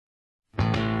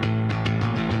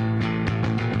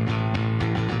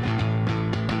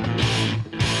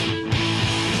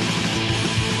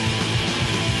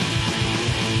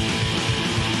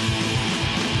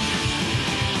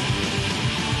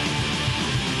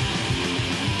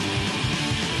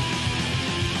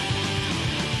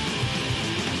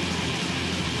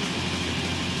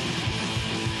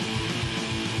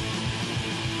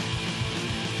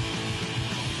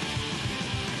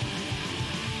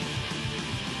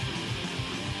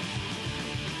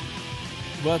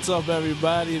What's up,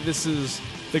 everybody? This is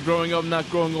the Growing Up, Not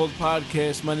Growing Old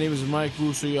podcast. My name is Mike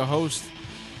Russo, your host.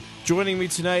 Joining me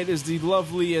tonight is the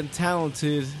lovely and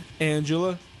talented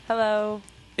Angela. Hello.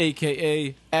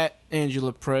 A.K.A. at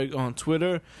Angela Preg on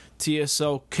Twitter.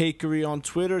 TSL Cakery on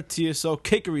Twitter.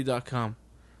 TSLcakery.com.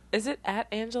 Is it at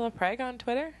Angela Preg on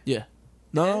Twitter? Yeah.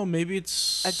 No, Yeah. maybe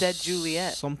it's... A Dead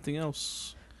Juliet. Something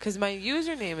else. Because my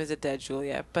username is a Dead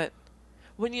Juliet, but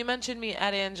when you mention me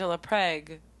at Angela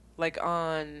Preg, like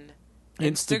on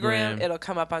Instagram, it'll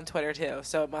come up on Twitter too,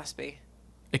 so it must be.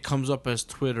 It comes up as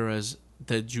Twitter as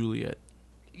Dead Juliet.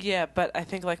 Yeah, but I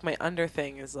think like my under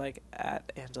thing is like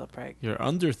at Angela Preg. Your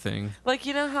under thing? Like,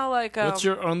 you know how like What's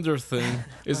your under thing?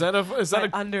 Is that my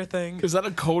under thing? Is that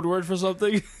a code word for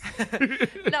something?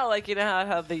 No, like you know how I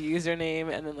have the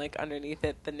username and then like underneath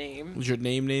it the name. Is your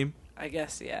name? I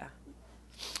guess, yeah.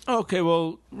 Okay,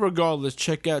 well, regardless,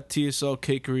 check out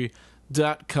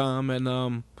tslcakery.com.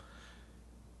 And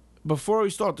before we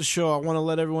start the show, I want to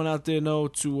let everyone out there know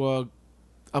to,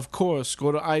 of course,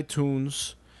 go to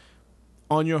iTunes.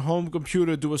 On your home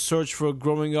computer, do a search for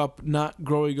Growing Up, Not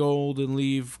Growing Old, and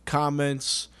leave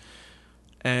comments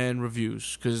and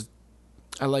reviews, because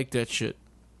I like that shit.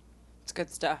 It's good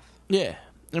stuff. Yeah.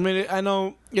 I mean, I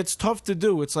know it's tough to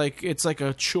do. It's like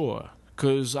a chore.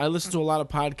 Because I listen to a lot of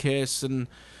podcasts, and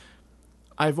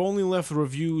I've only left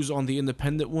reviews on the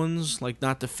independent ones, like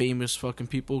not the famous fucking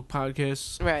people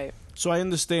podcasts. Right. So I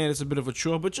understand it's a bit of a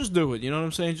chore, but just do it. You know what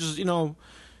I'm saying? Just,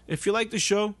 if you like the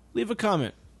show, leave a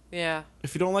comment. Yeah.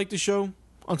 If you don't like the show,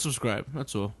 unsubscribe.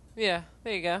 That's all. Yeah,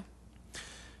 there you go.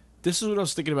 This is what I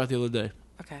was thinking about the other day.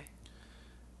 Okay.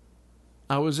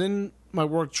 I was in my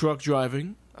work truck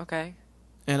driving, Okay.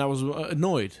 and I was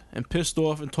annoyed and pissed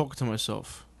off and talking to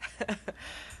myself.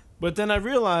 But then I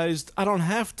realized I don't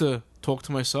have to talk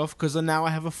to myself because now I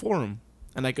have a forum,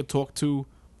 and I could talk to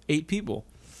 8 people.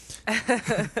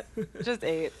 Just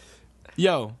 8.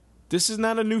 Yo, this is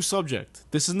not a new subject.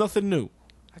 This is nothing new.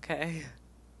 Okay.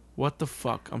 What the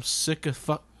fuck? I'm sick of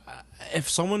fuck. If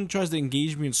someone tries to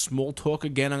engage me in small talk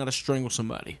again, I'm gonna strangle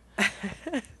somebody.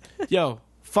 Yo,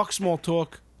 fuck small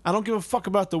talk. I don't give a fuck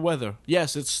about the weather.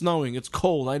 Yes, it's snowing. It's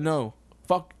cold. I know.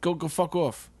 Fuck. Go fuck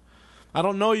off. I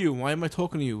don't know you. Why am I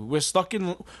talking to you?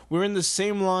 We're in the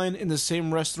same line in the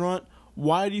same restaurant.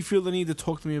 Why do you feel the need to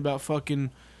talk to me about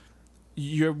fucking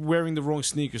you're wearing the wrong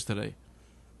sneakers today?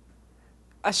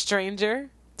 A stranger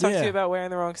talks to Yeah. you about wearing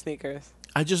the wrong sneakers.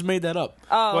 I just made that up.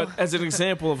 Oh. But as an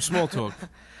example of small talk.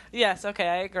 Yes, okay,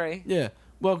 I agree. Yeah.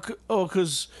 Well,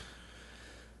 because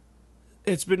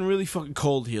it's been really fucking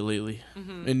cold here lately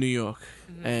in New York.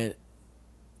 And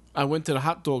I went to the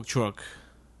hot dog truck.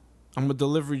 I'm a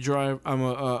delivery driver. I'm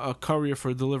a courier for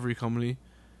a delivery company.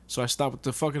 So I stopped at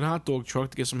the fucking hot dog truck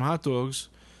to get some hot dogs.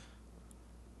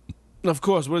 And of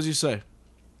course, what does he say?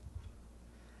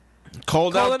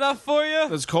 Cold out. enough for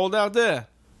you? It's cold out there.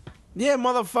 Yeah,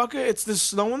 motherfucker. It's the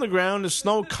snow on the ground. The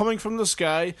snow coming from the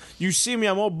sky. You see me,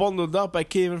 I'm all bundled up. I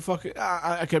can't even fucking...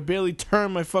 I can barely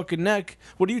turn my fucking neck.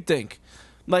 What do you think?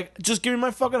 Like, just give me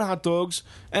my fucking hot dogs,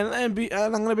 and I'm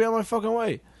going to be on my fucking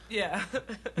way. Yeah.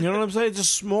 You know what I'm saying?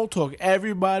 Just small talk.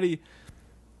 Everybody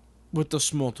with the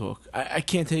small talk. I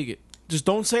can't take it. Just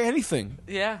don't say anything.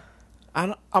 Yeah.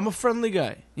 I'm a friendly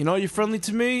guy. You know, you're friendly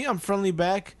to me, I'm friendly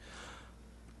back.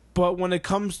 But when it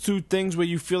comes to things where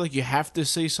you feel like you have to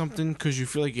say something because you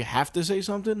feel like you have to say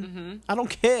something, I don't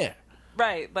care.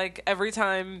 Right, like every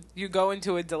time you go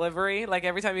into a delivery, like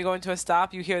every time you go into a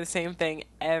stop, you hear the same thing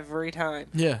every time.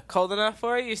 Yeah. Cold enough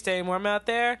for you? You staying warm out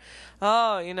there?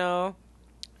 Oh,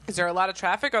 is there a lot of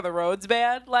traffic? Are the roads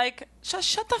bad? Like,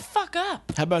 shut the fuck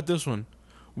up. How about this one?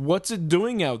 What's it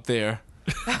doing out there?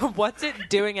 What's it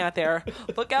doing out there?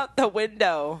 Look out the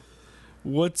window.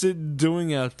 What's it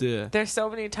doing out there? There's so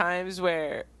many times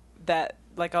where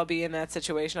I'll be in that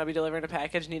situation. I'll be delivering a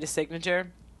package, need a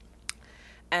signature.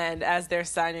 And as they're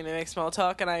signing, they make small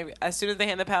talk. And as soon as they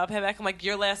hand the power pad back, I'm like,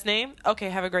 your last name? Okay,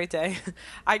 have a great day.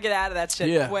 I get out of that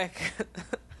shit quick.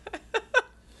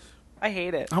 I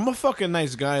hate it. I'm a fucking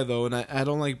nice guy, though, and I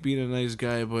don't like being a nice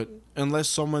guy, but unless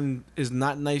someone is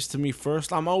not nice to me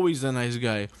first, I'm always the nice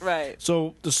guy. Right.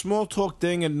 So the small talk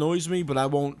thing annoys me, but I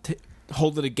won't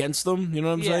hold it against them. You know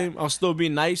what I'm saying? I'll still be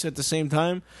nice at the same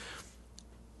time.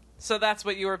 So that's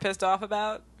what you were pissed off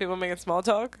about? People making small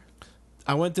talk?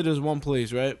 I went to this one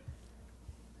place, right?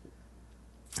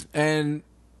 And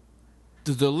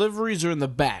the deliveries are in the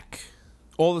back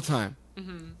all the time.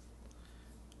 Mm-hmm.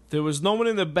 There was no one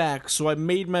in the back, so I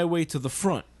made my way to the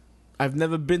front. I've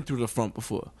never been through the front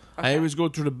before. Okay. I always go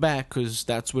through the back because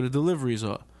that's where the deliveries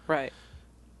are. Right.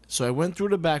 So I went through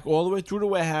the back, all the way through the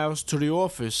warehouse to the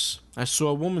office. I saw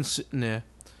a woman sitting there.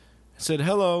 I said,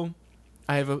 hello.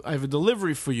 I have a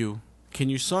delivery for you. Can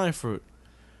you sign for it?"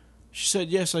 She said,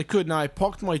 "Yes, I could." Now, I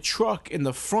parked my truck in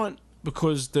the front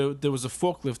because there was a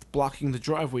forklift blocking the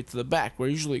driveway to the back where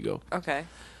I usually go. Okay.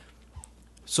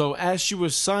 So as she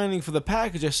was signing for the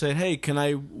package, I said, "Hey, can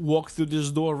I walk through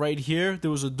this door right here?"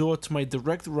 There was a door to my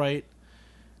direct right.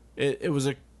 It was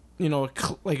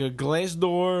like a glass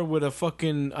door with a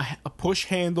fucking a push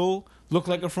handle. Looked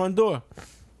like a front door.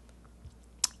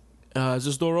 Is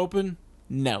this door open?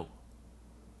 No.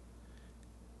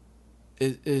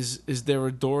 Is there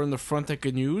a door in the front I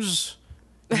can use?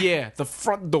 Yeah, the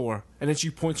front door. And then she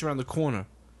points around the corner.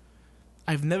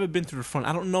 I've never been to the front.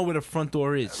 I don't know where the front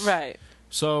door is. Right.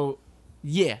 So,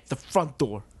 yeah, the front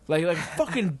door. Like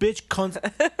fucking bitch cunt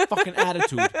fucking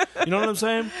attitude. You know what I'm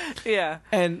saying? Yeah.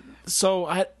 And so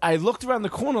I looked around the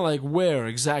corner like, where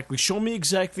exactly? Show me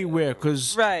exactly where.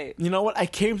 Because, Right. you know what? I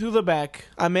came through the back.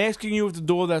 I'm asking you if the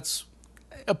door that's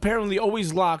apparently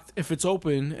always locked, if it's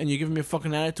open, and you're giving me a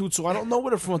fucking attitude, so I don't know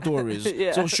where the front door is.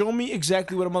 Yeah. So show me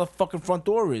exactly where the motherfucking front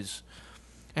door is.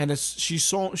 And she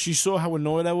saw how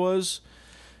annoyed I was.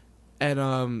 And,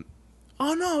 oh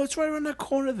no, it's right around that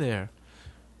corner there.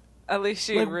 At least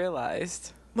she Like-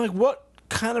 realized. Like, what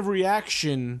kind of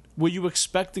reaction were you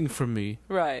expecting from me?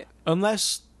 Right.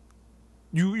 Unless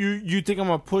you think I'm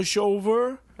a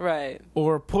pushover Right.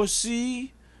 or a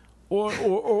pussy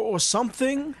or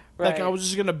something. Like Right. I was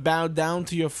just gonna bow down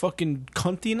to your fucking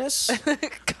cuntiness.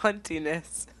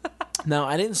 Cuntiness. Now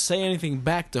I didn't say anything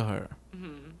back to her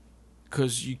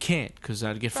because you can't, because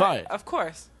I'd get fired. Right. Of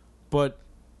course. But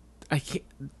I can't.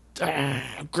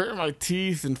 I grit my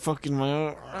teeth and fucking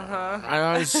my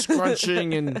eyes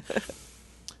scrunching, and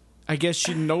I guess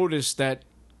she noticed that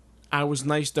I was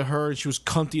nice to her and she was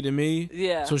cunty to me.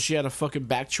 Yeah. So she had to fucking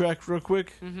backtrack real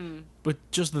quick. Mm-hmm. But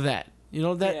just that, you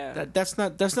know, that's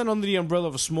not under the umbrella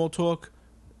of a small talk.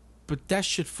 But that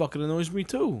shit fucking annoys me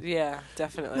too. Yeah,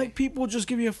 definitely. Like people just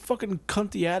give you a fucking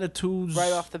cunty attitudes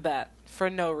Right off the bat, for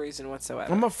no reason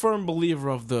whatsoever. I'm a firm believer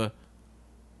of the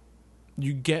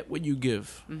you get what you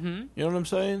give. Mm-hmm. You know what I'm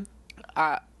saying?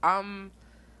 I'm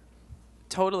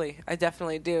totally. I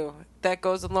definitely do. That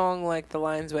goes along like the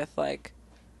lines with like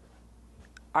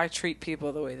I treat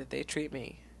people the way that they treat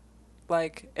me.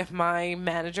 Like if my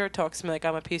manager talks to me like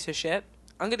I'm a piece of shit,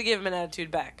 I'm gonna give him an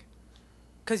attitude back,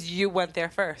 'cause you went there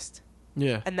first.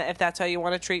 Yeah. And if that's how you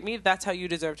want to treat me, that's how you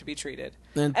deserve to be treated.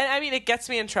 And And I mean, it gets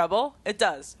me in trouble. It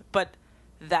does. But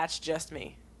that's just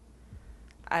me.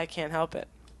 I can't help it.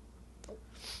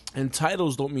 and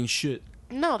titles don't mean shit.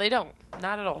 No, they don't.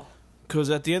 Not at all. Because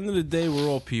at the end of the day, we're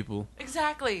all people.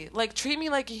 Exactly. Like, treat me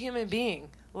like a human being.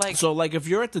 Like, So, like, if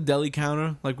you're at the deli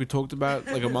counter, like we talked about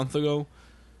like a month ago,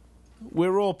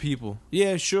 we're all people.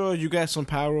 Yeah, sure, you got some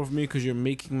power over me because you're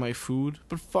making my food,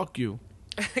 but fuck you.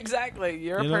 exactly.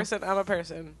 You're You a know? person. I'm a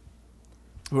person.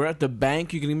 We're at the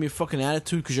bank, you can give me a fucking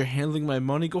attitude because you're handling my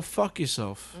money. Go fuck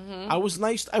yourself. I was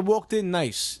nice. I walked in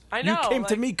nice. I know, You came to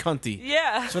like- me, cunty.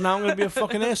 Yeah. So now I'm going to be a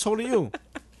fucking asshole to you.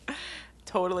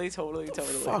 Totally.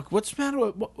 Fuck, what's the matter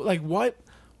with,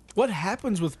 what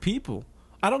happens with people?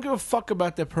 I don't give a fuck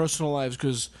about their personal lives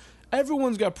because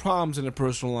everyone's got problems in their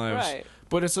personal lives. Right.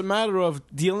 But it's a matter of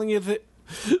dealing with it.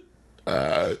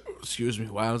 Excuse me,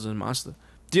 wow, that's a monster.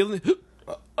 Dealing.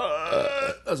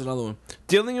 That's another one.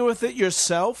 Dealing with it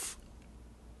yourself,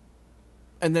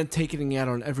 and then taking it out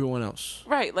on everyone else.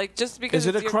 Right. Like, just because Is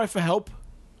it a it's your- cry for help?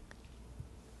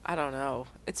 I don't know.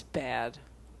 It's bad.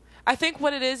 I think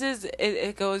what it is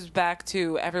it goes back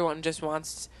to everyone just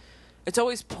wants. It's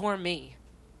always poor me.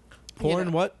 Porn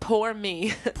know, what? Poor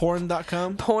me.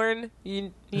 Porn.com? Porn.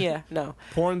 Yeah. No.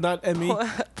 Porn.me?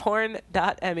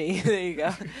 Porn.me. There you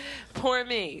go. Poor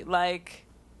me. Like,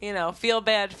 feel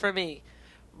bad for me.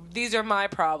 These are my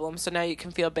problems, so now you can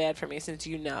feel bad for me since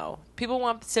you know. People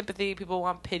want sympathy. People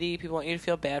want pity. People want you to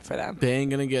feel bad for them. They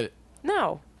ain't gonna get it.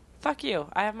 No. Fuck you.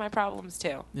 I have my problems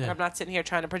too. Yeah. And I'm not sitting here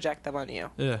trying to project them on you.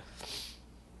 Yeah.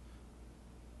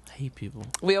 I hate people.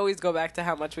 We always go back to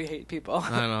how much we hate people.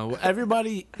 I don't know.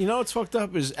 Everybody, what's fucked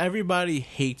up is everybody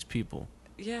hates people.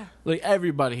 Yeah, Like,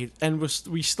 everybody hates, and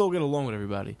we still get along with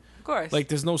everybody. of course. Like,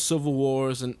 there's no civil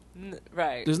wars, and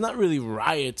Right. there's not really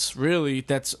riots, really,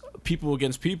 that's people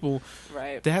against people.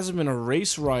 Right. There hasn't been a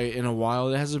race riot in a while.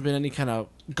 There hasn't been any kind of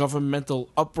governmental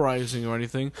uprising or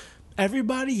anything.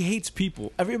 Everybody hates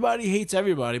people. Everybody hates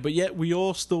everybody, but yet we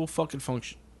all still fucking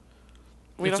function.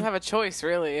 We It's don't have a choice,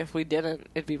 really. If we didn't,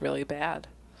 it'd be really bad.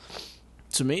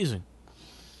 It's amazing.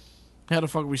 How the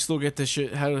fuck we still get this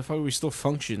shit? How the fuck we still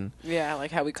function? Yeah,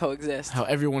 like how we coexist. How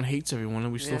everyone hates everyone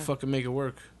and we still Yeah. fucking make it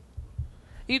work.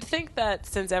 You'd think that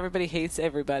since everybody hates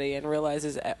everybody and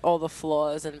realizes all the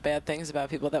flaws and bad things about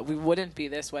people, that we wouldn't be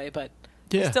this way, but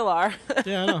Yeah. Still are.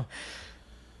 Yeah, I know.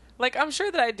 Like, I'm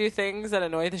sure that I do things that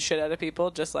annoy the shit out of people,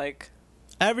 just like,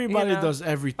 Everybody You know, does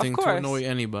everything of to course. annoy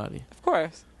anybody. of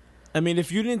course. I mean,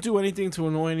 if you didn't do anything to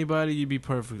annoy anybody, you'd be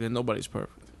perfect, and nobody's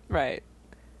perfect. Right.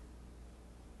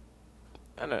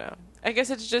 I don't know. I guess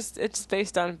it's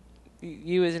based on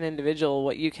you as an individual,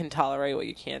 what you can tolerate, what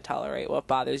you can't tolerate, what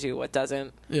bothers you, what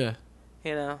doesn't, Yeah.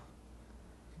 you know?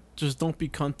 Just don't be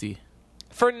cunty.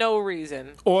 For no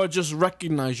reason. Or just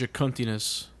recognize your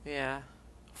cuntiness. Yeah.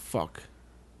 Fuck.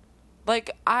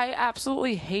 Like, I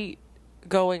absolutely hate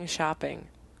going shopping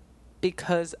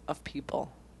because of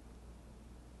people.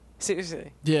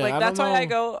 Seriously. Yeah, Like, I that's don't why I know.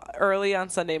 go early on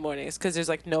Sunday mornings, because there's,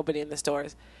 like, nobody in the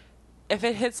stores. If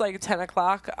it hits, like, 10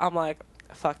 o'clock, I'm like,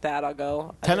 fuck that, I'll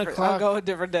go. 10 I'll o'clock? go a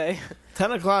different day.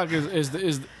 10 o'clock is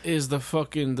the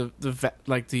fucking,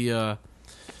 the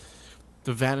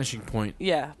vanishing point.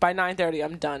 Yeah, by 9:30,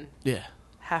 I'm done. Yeah.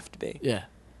 Have to be. Yeah.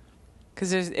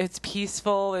 Because it's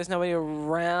peaceful, there's nobody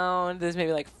around, there's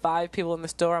maybe, like, 5 people in the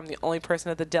store, I'm the only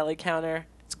person at the deli counter.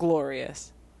 It's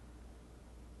glorious.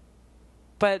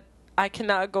 But I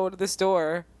cannot go to the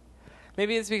store.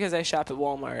 Maybe it's because I shop at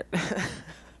Walmart.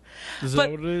 Is But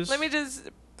that what it is? Let me just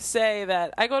say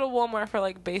that I go to Walmart for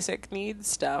like basic needs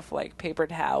stuff, like paper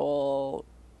towel,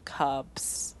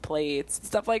 cups, plates,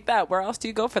 stuff like that. Where else do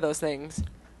you go for those things?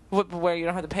 Where you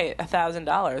don't have to pay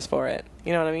 $1,000 for it.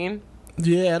 You know what I mean?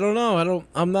 Yeah, I don't know.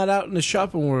 I'm not out in the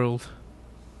shopping world.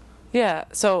 Yeah,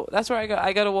 so that's where I go.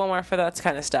 I go to Walmart for that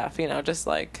kind of stuff, you know, just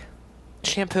like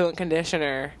shampoo and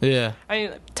conditioner. Yeah. I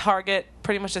mean, Target,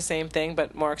 pretty much the same thing,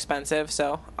 but more expensive,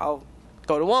 so I'll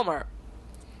go to Walmart.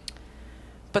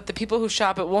 But the people who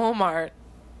shop at Walmart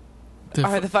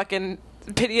are the fucking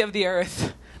pity of the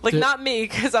earth. Like, They're- not me,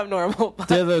 because I'm normal. But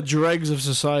They're the dregs of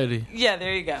society. yeah,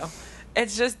 there you go.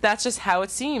 That's just how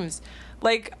it seems.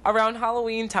 Like, around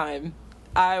Halloween time,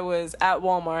 I was at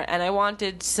Walmart, and I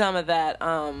wanted some of that,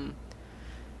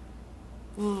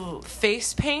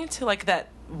 face paint, like that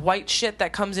white shit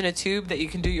that comes in a tube that you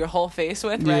can do your whole face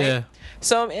with, right? Yeah.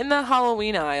 So I'm in the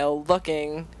Halloween aisle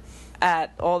looking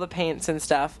at all the paints and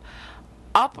stuff.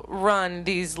 Up run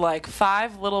these, like,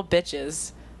 5 little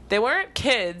bitches. They weren't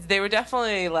kids. They were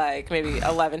definitely, like, maybe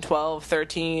 11, 12,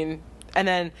 13. And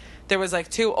then there was, like,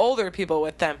 2 older people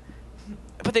with them.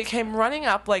 But they came running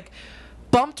up, like,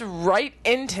 bumped right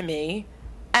into me.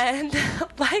 And,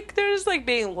 like, they're just, like,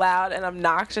 being loud and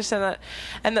obnoxious. And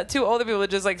the 2 older people were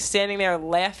just, like, standing there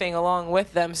laughing along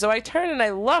with them. So I turned and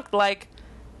I looked, like,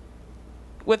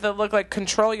 with a look like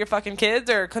control your fucking kids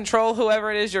or control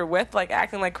whoever it is you're with, like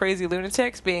acting like crazy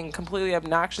lunatics, being completely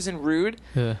obnoxious and rude.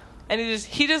 Yeah. And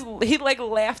he like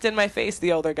laughed in my face,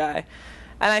 the older guy.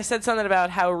 And I said something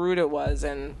about how rude it was,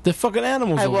 and They're fucking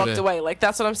animals I over walked there. away. Like,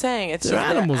 that's what I'm saying. It's They're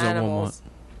just animals at animals.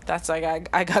 That's like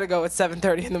I gotta go at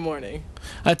 7:30 in the morning.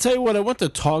 I tell you what, I went to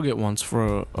Target once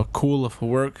for a cooler for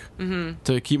work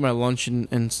to keep my lunch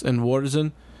and waters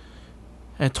in,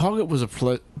 and Target was a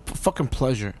fucking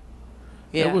pleasure.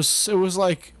 Yeah. It was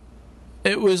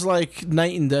like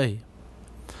night and day.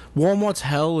 Walmart's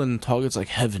hell and Target's like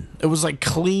heaven. It was like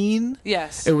clean.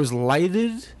 Yes. It was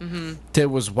lighted. Mm-hmm. There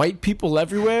was white people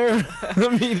everywhere. I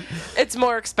mean, It's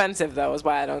more expensive though, is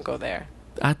why I don't go there.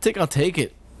 I think I'll take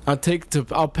it. I'll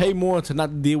pay more to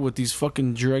not deal with these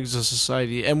fucking dregs of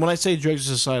society. And when I say dregs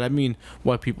of society, I mean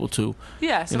white people too.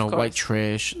 Yes, You know, of course. white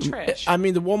trash. Trash. I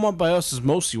mean, the Walmart by us is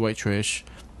mostly white trash.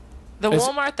 The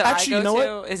Walmart that actually, I you know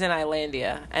go to is in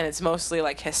Islandia, and it's mostly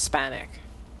like Hispanic.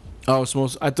 Oh,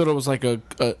 I thought it was like a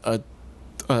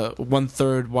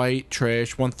 1/3 white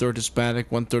trash, 1/3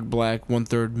 Hispanic, 1/3 black,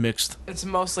 1/3 mixed. It's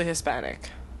mostly Hispanic.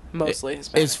 Mostly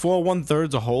Hispanic. Is 4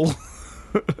 1/3 a whole?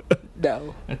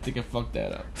 No. I think I fucked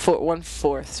that up. 4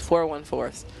 1/4. 4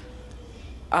 1/4.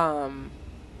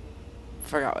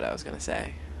 Forgot what I was gonna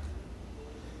say.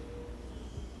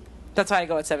 That's why I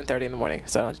go at 7:30 in the morning,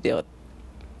 so I don't have to deal with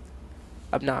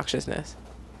obnoxiousness.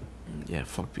 Yeah,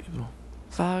 fuck people.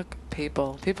 Fuck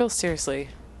people. People, seriously.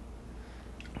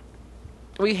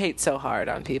 We hate so hard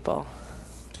on people.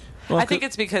 Well, I think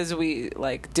it's because we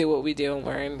like do what we do and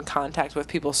we're in contact with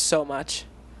people so much.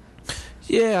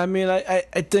 Yeah, I mean, I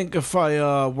think if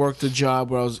I worked a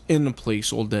job where I was in the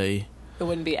place all day, It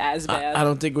wouldn't be as bad. I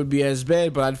don't think it would be as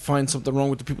bad, but I'd find something wrong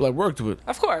with the people I worked with.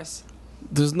 Of course.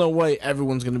 There's no way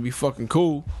everyone's gonna be fucking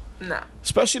cool. No.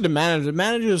 Especially the manager. The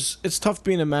managers, it's tough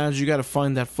being a manager. You gotta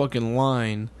find that fucking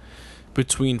line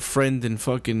between friend and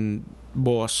fucking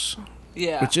boss,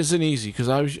 Yeah. which isn't easy. Because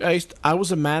I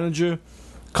was a manager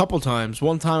a couple times.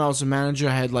 One time I was a manager.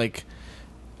 I had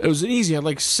it was easy. I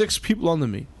had 6 people under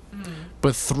me,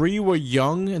 but 3 were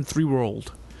young and 3 were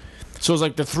old. So it's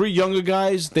like the three younger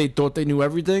guys, they thought they knew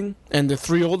everything, and the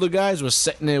three older guys were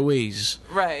set in their ways.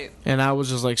 Right. And I was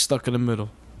just like stuck in the middle.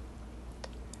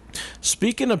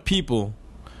 Speaking of people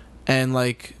and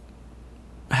like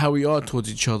how we are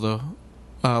towards each other,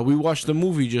 we watched the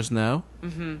movie just now.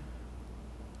 Mm-hmm.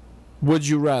 Would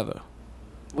You Rather?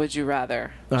 Would you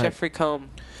rather? All right. Jeffrey Combs.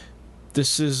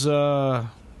 This is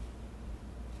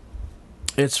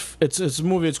it's a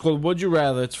movie. It's called Would You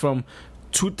Rather. It's from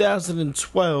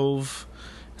 2012.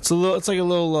 It's like a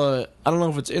little I don't know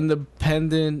if it's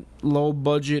independent, low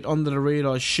budget, under the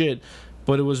radar shit,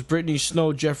 but it was Brittany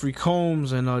Snow, Jeffrey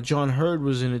Combs, and John Hurd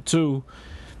was in it too,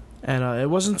 and it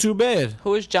wasn't too bad.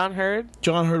 Who is John Hurd?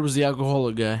 John Hurd was the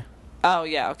alcoholic guy. Oh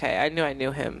yeah, okay. I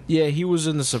knew him. Yeah, he was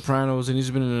in The Sopranos, and he's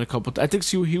been in a couple. I think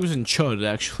he was in Chud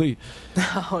actually.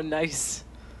 Oh, nice.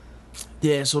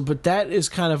 Yeah. So, but that is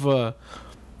kind of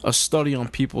a study on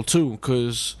people too,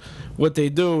 because what they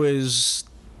do is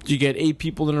you get 8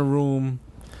 people in a room.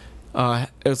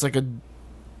 It's like a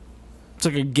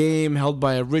game held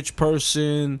by a rich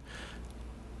person,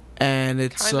 and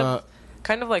it's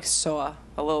kind of like Saw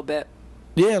a little bit.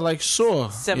 Yeah, like Saw.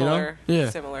 Similar. You know? Yeah.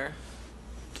 Similar.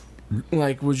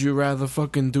 Like, would you rather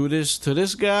fucking do this to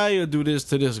this guy or do this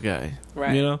to this guy?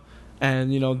 Right. You know?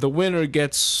 And, the winner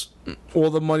gets all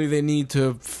the money they need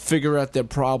to figure out their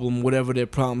problem, whatever their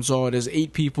problems are. There's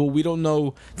 8 people. We don't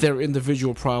know their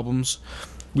individual problems.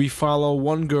 We follow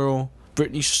one girl,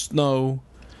 Brittany Snow.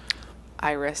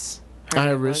 Iris. Her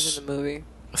name was in the movie.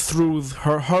 Through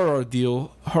her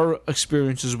ordeal, her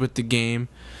experiences with the game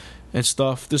and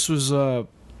stuff. This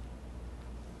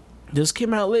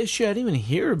came out last year. I didn't even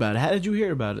hear about it. How did you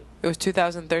hear about it? It was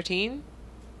 2013?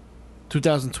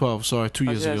 2012, sorry, 2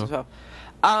 years ago.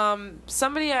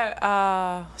 Somebody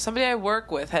I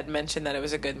work with had mentioned that it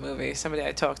was a good movie. Somebody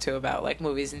I talked to about like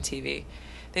movies and TV.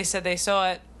 They said they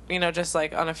saw it, just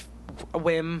like on a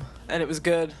whim, and it was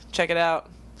good. Check it out.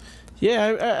 Yeah,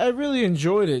 I really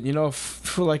enjoyed it.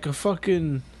 For like a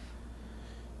fucking.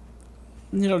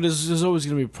 There's always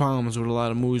gonna be problems with a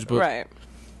lot of movies, but right.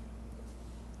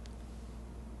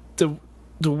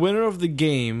 The winner of the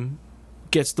game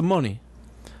gets the money.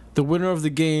 The winner of the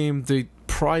game the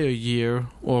prior year,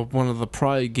 or one of the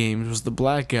prior games, was the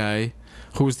black guy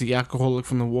who was the alcoholic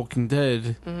from The Walking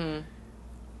Dead. Mm-hmm.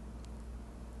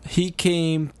 He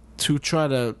came to try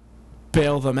to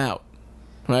bail them out,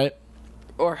 right?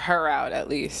 Or her out, at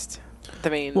least.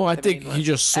 Well, I think he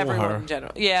just saw everyone her. In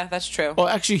general. Yeah, that's true. Oh,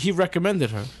 actually, he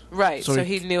recommended her. Right, so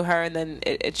he knew her, and then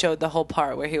it showed the whole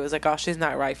part where he was like, oh, she's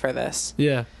not right for this.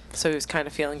 Yeah. So he was kind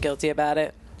of feeling guilty about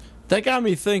it. That got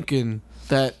me thinking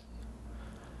that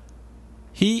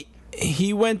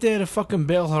he went there to fucking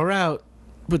bail her out,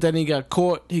 but then he got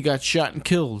caught, he got shot and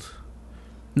killed.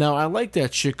 Now, I like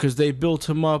that shit because they built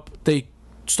him up. They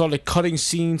started cutting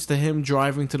scenes to him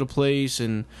driving to the place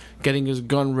and getting his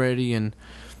gun ready, and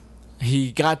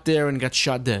he got there and got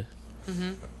shot dead.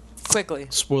 Mm-hmm. Quickly.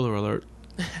 Spoiler alert.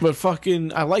 But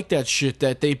fucking, I like that shit,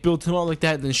 that they built him up like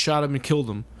that and then shot him and killed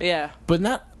him. Yeah. But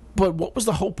what was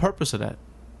the whole purpose of that?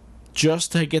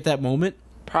 Just to get that moment?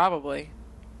 Probably.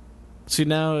 See,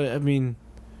 now, I mean,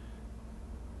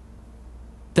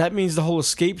 that means the whole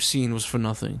escape scene was for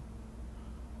nothing.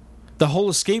 The whole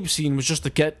escape scene was just to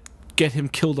get him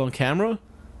killed on camera?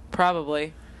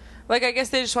 Probably. Like, I guess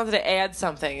they just wanted to add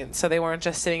something, and so they weren't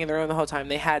just sitting in the room the whole time.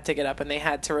 They had to get up and they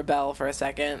had to rebel for a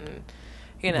second.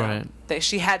 And, right.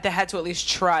 She had to at least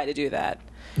try to do that.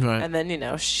 Right. And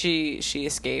then, she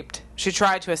escaped. She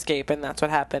tried to escape, and that's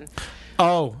what happened.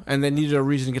 Oh, and they needed a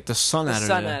reason to get the son out of there. The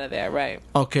son out of there, right.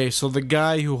 Okay, so the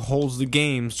guy who holds the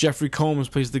games, Jeffrey Combs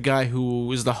plays the guy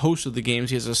who is the host of the games.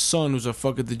 He has a son who's a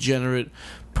fucking degenerate,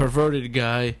 perverted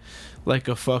guy. Like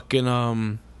a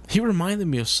fucking, he reminded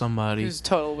me of somebody. He's a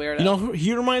total weirdo.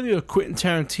 He reminded me of Quentin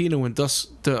Tarantino in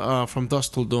From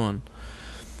Dusk Till Dawn.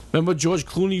 Remember George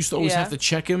Clooney used to always have to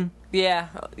check him? Yeah,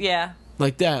 yeah.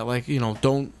 Like that, like,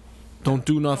 don't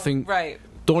do nothing. Right.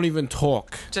 Don't even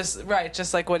talk. Just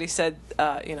like what he said,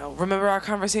 remember our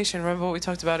conversation, remember what we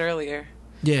talked about earlier.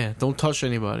 Yeah, don't touch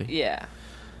anybody. Yeah.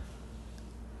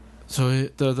 So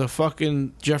the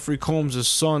fucking Jeffrey Combs'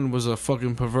 son was a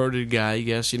fucking perverted guy, I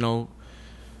guess, You're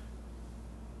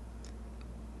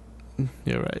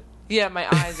right. Yeah, my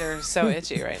eyes are so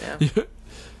itchy right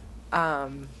now.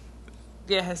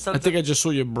 Yeah, his son's I think I just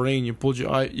saw your brain. You pulled your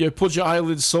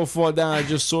eyelids so far down. I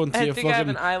just saw into your fucking. I think I have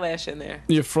an eyelash in there.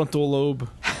 Your frontal lobe.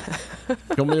 You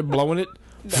want me to blow in it?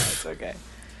 No, it's okay.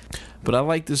 But I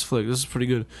like this flick. This is pretty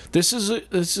good. This is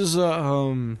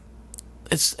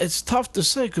it's tough to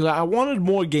say because I wanted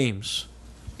more games.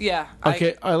 Yeah.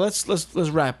 Okay. All right. Let's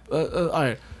wrap. All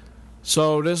right.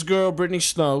 So this girl, Brittany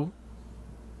Snow,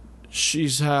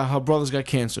 she's her brother's got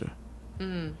cancer.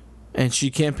 And she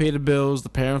can't pay the bills. The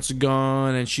parents are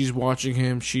gone, and she's watching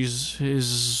him. She's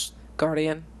his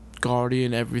Guardian.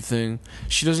 everything.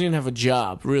 She doesn't even have a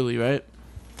job, really, right?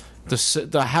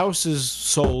 The house is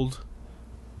sold.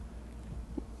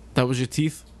 That was your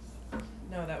teeth?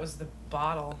 No, that was the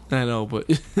bottle. I know, but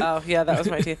Oh, yeah, that was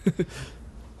my teeth.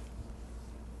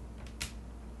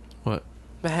 What?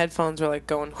 The headphones were like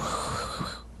going.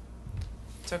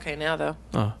 It's okay now, though.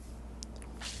 Oh.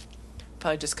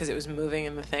 Probably just because it was moving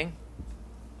in the thing.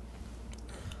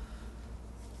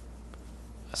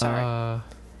 Sorry.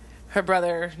 Her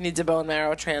brother needs a bone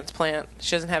marrow transplant.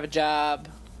 She doesn't have a job.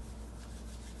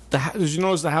 Did you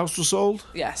notice the house was sold?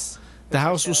 Yes. The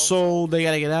house was sold. They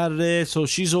gotta get out of there. So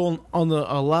she's on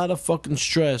a lot of fucking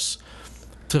stress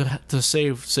to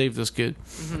save this kid.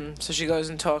 So she goes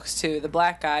and talks to the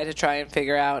black guy to try and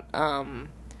figure out,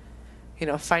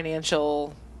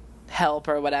 financial help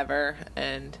or whatever.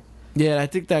 And Yeah, I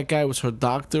think that guy was her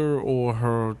doctor or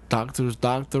her doctor's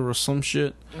doctor or some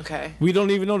shit. okay, We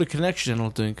don't even know the connection. I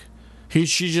don't think.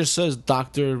 She just says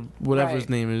doctor, whatever his Right.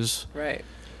 name is, right.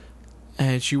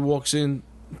 and she walks in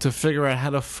to figure out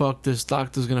how the fuck this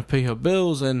doctor's gonna pay her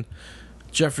bills, and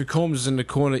Jeffrey Combs is in the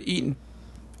corner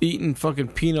eating fucking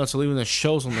peanuts and leaving the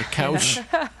shells on the couch.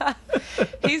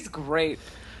 He's great,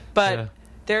 but Yeah.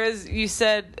 there is. You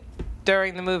said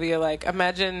during the movie, you're like,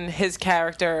 imagine his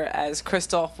character as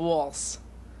Christoph Waltz.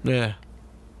 Yeah,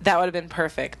 That would have been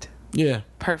perfect. yeah.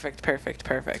 Perfect.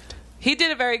 He did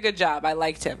a very good job. I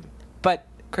liked him, but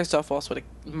Christoph Waltz would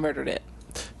have murdered it.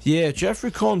 Yeah,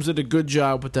 Jeffrey Combs did a good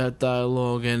job with that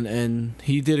dialogue, and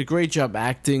he did a great job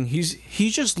acting. He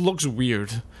just looks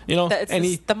weird, It's and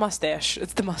the mustache.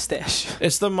 It's the mustache.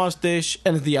 it's the mustache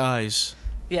and the eyes.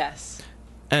 Yes.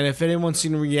 And if anyone's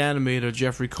seen Reanimator,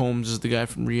 Jeffrey Combs is the guy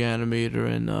from Reanimator,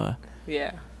 and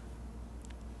Yeah.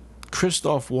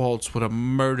 Christoph Waltz would have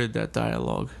murdered that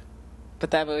dialogue.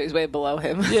 But that movie's way below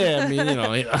him. Yeah, I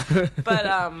mean,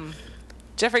 But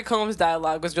Jeffrey Combs'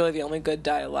 dialogue was really the only good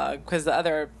dialogue because the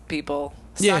other people,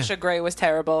 Yeah. Sasha Grey was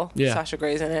terrible. Yeah. Sasha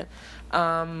Grey's in it.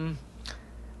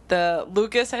 The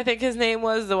Lucas, I think his name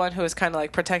was, the one who was kind of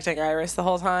like protecting Iris the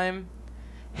whole time.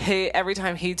 Every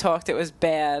time he talked, it was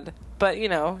bad. But you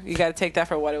got to take that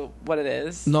for what it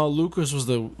is. No, Lucas was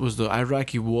the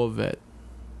Iraqi war vet.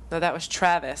 No, that was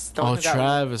Travis. The Oh, one who got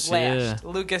Travis, lashed. yeah.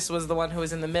 Lucas was the one who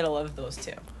was in the middle of those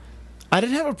two. I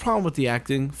didn't have a problem with the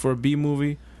acting for a B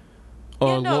movie.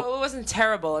 Yeah, no, it wasn't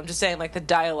terrible. I'm just saying, like, the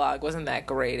dialogue wasn't that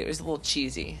great. It was a little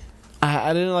cheesy.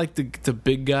 I didn't like the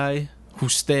big guy who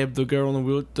stabbed the girl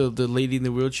in the lady in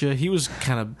the wheelchair. He was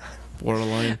kind of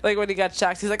borderline. Like, when he got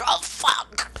shocked, he's like, oh,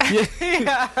 fuck!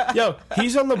 Yeah. Yo,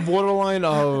 he's on the borderline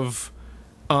of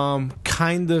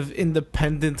kind of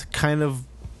independent, kind of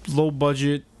low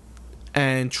budget,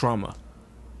 and trauma.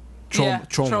 Yeah,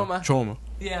 Trauma.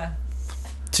 Yeah.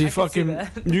 See, I can see fucking,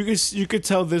 that. you could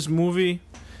tell this movie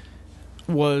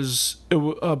was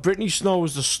Brittany Snow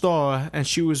was the star, and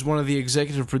she was one of the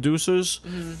executive producers.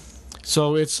 Mm-hmm.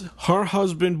 So it's her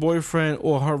husband, boyfriend,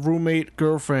 or her roommate,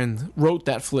 girlfriend wrote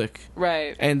that flick,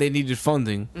 Right. and they needed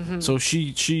funding. So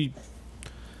she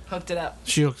Hooked it up.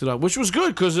 hooked it up, which was good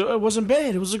because it wasn't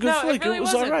bad. It was a good No, flick. it really was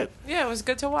wasn't. all right. Yeah, it was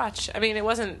good to watch. I mean, it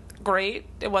wasn't great.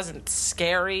 It wasn't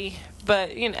scary.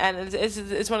 But, and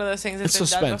it's one of those things that's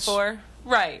It's been done suspense. before.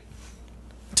 Right.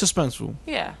 Suspenseful.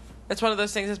 Yeah. It's one of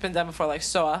those things that's been done before, like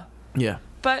Saw. Yeah.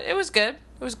 But it was good.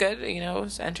 It was good. It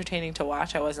was entertaining to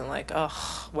watch. I wasn't like,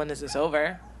 oh, when is this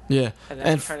over? Yeah. And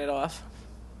then turn it off.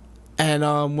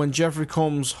 And when Jeffrey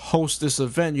Combs hosts this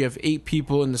event, you have 8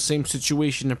 people in the same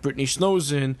situation that Brittany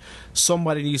Snow's in.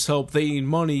 Somebody needs help. They need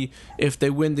money. If they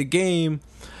win the game,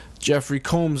 Jeffrey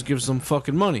Combs gives them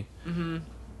fucking money. Mm-hmm.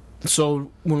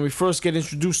 So when we first get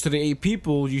introduced to the 8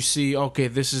 people, you see, okay,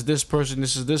 this is this person,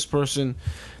 this is this person.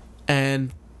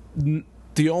 And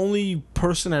the only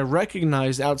person I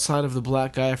recognized outside of the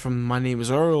black guy from My Name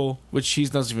is Earl, which he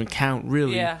doesn't even count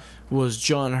really, Yeah. was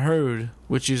John Hurd,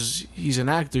 he's an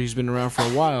actor. He's been around for a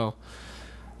while.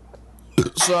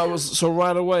 So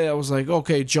right away I was like,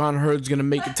 okay, John Hurd's gonna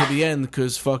make it to the end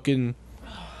because fucking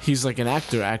he's like an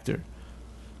actor.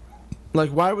 Like,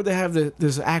 why would they have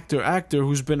this actor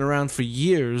who's been around for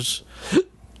years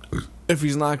if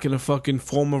he's not gonna fucking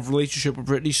form a relationship with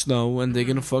Brittany Snow and they're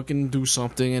gonna fucking do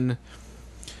something? And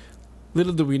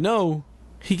little do we know,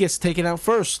 he gets taken out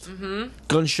first. Mm-hmm.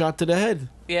 Gunshot to the head.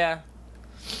 Yeah.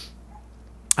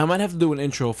 I might have to do an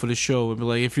intro for the show and be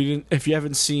like, if you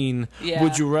haven't seen, Yeah.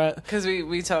 Would You Rather? Because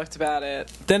we talked about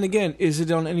it. Then again, is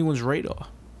it on anyone's radar?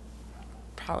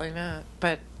 Probably not.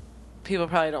 But people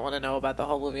probably don't want to know about the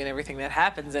whole movie and everything that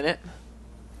happens in it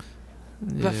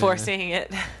before seeing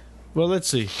it. Well, let's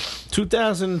see.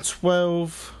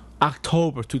 2012,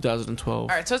 October 2012. All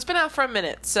right, so it's been out for a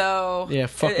minute. So Yeah,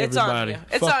 fuck it's everybody. on you.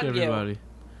 It's fuck on everybody. you.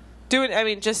 Do it. I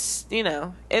mean, just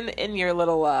in your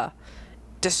little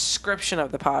description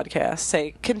of the podcast,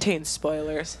 say contains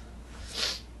spoilers.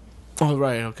 Oh,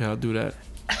 right. Okay, I'll do that.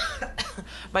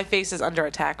 My face is under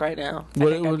attack right now. What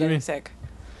I think I'm do you getting mean? sick.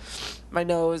 My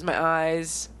nose, my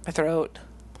eyes, my throat.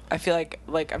 I feel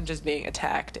like I'm just being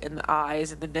attacked in the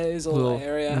eyes and the nasal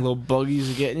area. Little buggies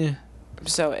are getting you. I'm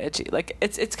so itchy. Like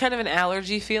it's kind of an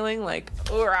allergy feeling. Like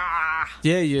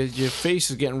Yeah, your face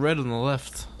is getting red on the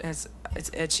left. it's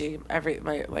itchy.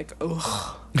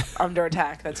 Under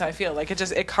attack. That's how I feel. Like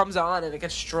it comes on and it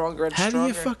gets stronger and stronger.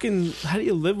 How do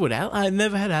you live with I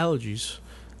never had allergies.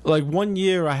 Like 1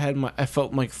 year I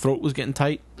felt my throat was getting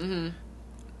tight. Mm-hmm.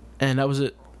 And that was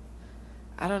it.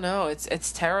 I don't know.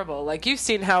 It's terrible. Like you've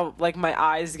seen how like my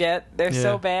eyes get. They're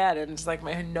so bad, and it's like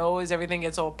my nose, everything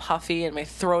gets all puffy, and my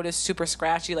throat is super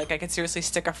scratchy. Like I could seriously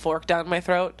stick a fork down my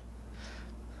throat.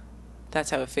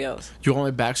 That's how it feels. Do you want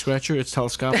my back scratcher? It's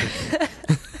telescopic.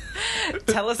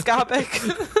 Telescopic.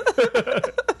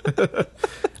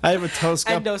 I have a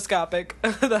telescopic. Endoscopic.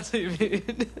 That's what you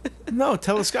mean. No,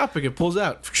 telescopic. It pulls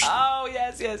out. Oh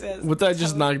yes. What did I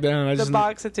just knock down? The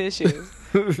box of tissues.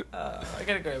 I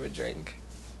gotta grab a drink.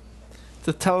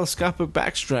 The telescopic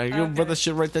backstrap. You Okay. put that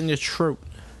shit right down your throat.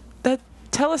 The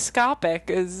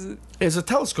telescopic is. It's a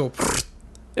telescope.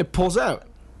 It pulls out.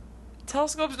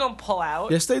 Telescopes don't pull out.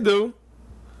 Yes, they do.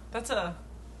 That's a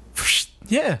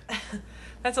Yeah.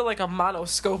 like a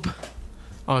monoscope.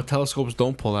 Oh, telescopes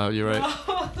don't pull out. You're right.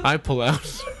 I pull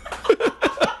out.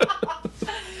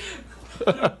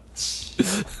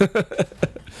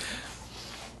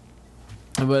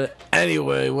 But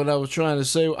anyway, what I was trying to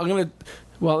say,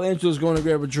 while Angela's going to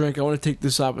grab a drink, I want to take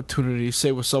this opportunity to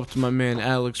say what's up to my man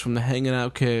Alex from the Hanging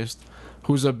Out Cast,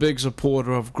 who's a big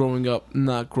supporter of Growing Up,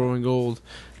 Not Growing Old.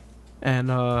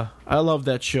 And I love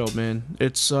that show, man.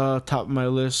 It's top of my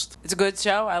list. It's a good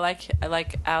show. I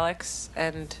like Alex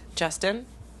and Justin.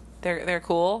 They're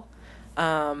cool.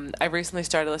 I recently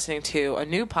started listening to a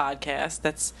new podcast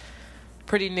that's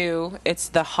pretty new. It's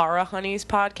the Horror Honeys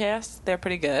podcast. They're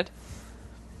pretty good.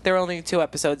 They're only 2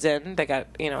 episodes in. They got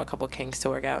a couple kinks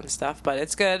to work out and stuff, but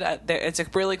it's good. It's a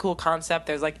really cool concept.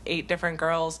 There's like 8 different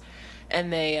girls,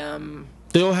 and they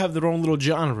all have their own little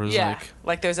genres. Yeah,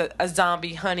 like there's a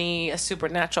zombie honey, a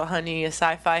supernatural honey, a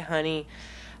sci-fi honey.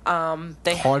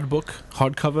 Hardcover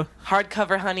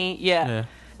honey. Yeah.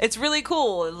 It's really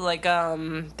cool. Like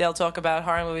they'll talk about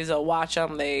horror movies. They'll watch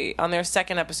them. On their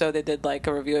second episode, they did like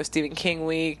a review of Stephen King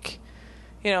week.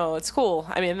 It's cool.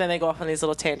 I mean, and then they go off on these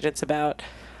little tangents about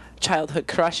childhood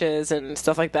crushes and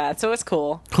stuff like that. So it's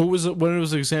cool. Who was it? When it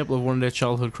was an example of one of their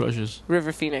childhood crushes?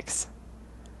 River Phoenix.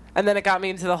 And then it got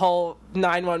me into the whole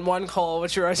 911 call,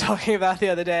 which we were talking about the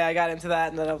other day. I got into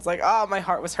that, and then I was like, oh, my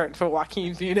heart was hurting for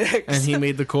Joaquin Phoenix. And he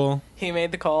made the call? He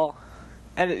made the call.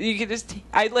 And you could just...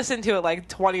 I listened to it like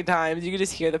 20 times. You could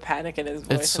just hear the panic in his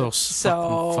voice. It's so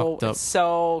fucked up. It's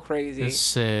so crazy. It's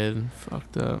sad.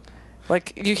 Fucked up.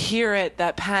 Like, you hear it,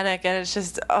 that panic, and it's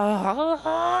just...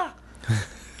 poor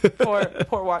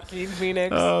Joaquin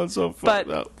Phoenix. Oh, it's so fucked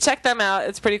up. But check them out.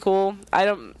 It's pretty cool.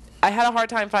 I had a hard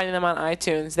time finding them on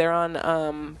iTunes. They're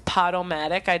on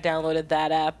Podomatic. I downloaded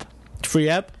that app. Free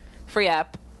app? Free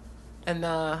app. And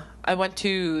I went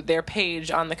to their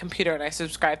page on the computer, and I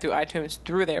subscribed through iTunes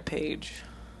through their page.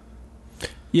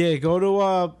 Yeah, go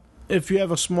to... if you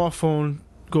have a smartphone,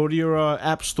 go to your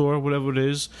app store, whatever it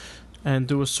is, and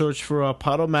do a search for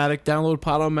Podomatic. Download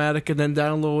Podomatic, and then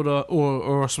download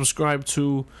or subscribe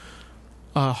to...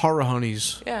 Horror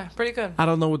Honeys. Yeah, pretty good. I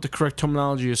don't know what the correct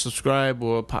terminology is, subscribe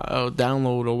or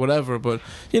download or whatever, but,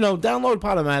 download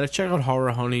Podomatic, check out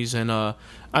Horror Honeys, and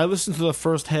I listened to the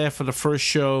first half of the first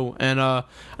show, and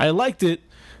I liked it.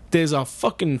 There's a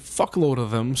fucking fuckload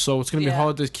of them, so it's going to be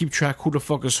hard to keep track who the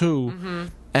fuck is who,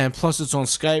 and plus it's on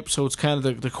Skype, so it's kind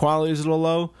of the quality is a little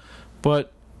low,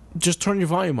 but just turn your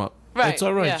volume up. Right. It's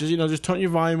all right. Yeah. Just turn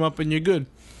your volume up and you're good.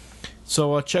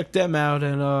 So check them out,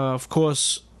 and of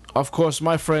course,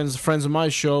 my friends of my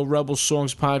show, Rebel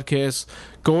Songs Podcast,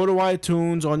 go to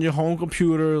iTunes on your home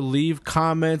computer, leave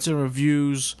comments and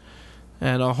reviews,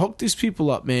 and hook these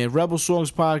people up, man. Rebel Songs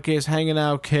Podcast, Hanging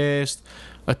Out Cast,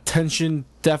 Attention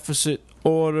Deficit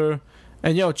Order,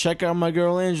 and check out my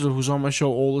girl Angela, who's on my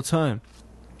show all the time.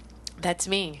 That's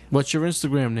me. What's your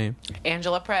Instagram name?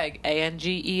 Angela Prag.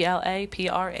 ANGELAPRAG.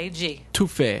 Too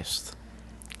fast.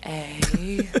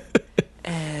 A.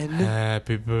 And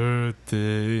Happy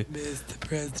birthday, Mr.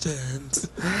 President.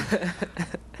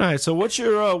 All right, so what's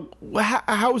your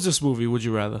how was this movie? Would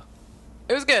you rather?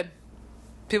 It was good.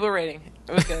 People were rating.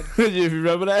 It was good. You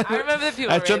remember that? I remember the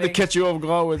people I tried to ratings. catch you off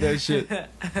guard with that shit.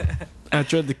 I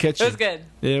tried to catch It you. was good.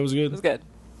 Yeah, it was good. It was good.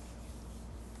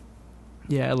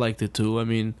 Yeah, I liked it too. I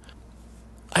mean,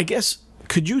 I guess,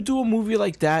 could you do a movie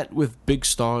like that with big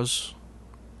stars?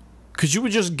 Because you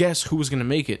would just guess who was going to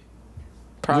make it.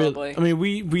 Probably. I mean,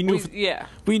 we knew Yeah.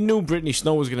 we knew Brittany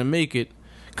Snow was going to make it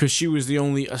because she was the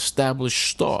only established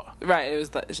star. Right. It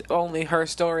was only her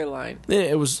storyline. Yeah,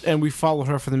 it was, and we followed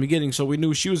her from the beginning, so we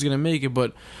knew she was going to make it.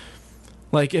 But,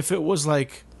 like, if it was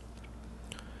like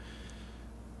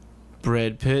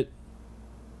Brad Pitt,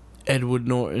 Edward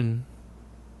Norton,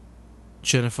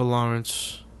 Jennifer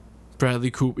Lawrence,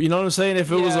 Bradley Cooper, you know what I'm saying?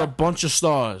 If it was Yeah. a bunch of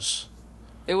stars,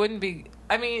 It wouldn't be.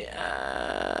 I mean,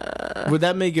 would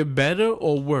that make it better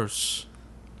or worse?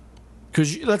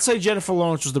 Because let's say Jennifer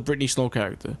Lawrence was the Britney Snow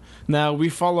character. Now, we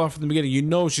follow her from the beginning. You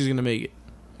know she's going to make it.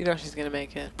 you know she's gonna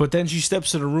make it, But then she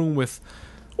steps in a room with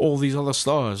all these other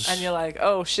stars. and you're like,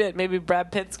 oh shit, maybe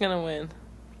Brad Pitt's gonna win.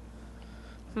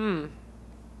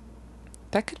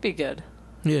 That could be good.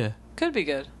 Yeah. Could be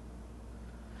good.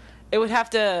 It would have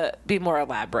to be more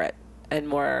elaborate and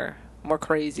more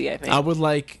crazy, I think. I would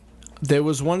like... There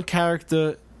was one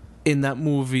character in that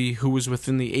movie who was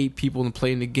within the 8 people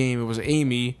playing the game. It was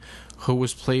Amy, who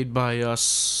was played by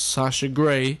Sasha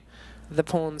Grey, The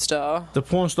porn star. the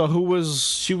porn star.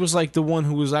 She was like the one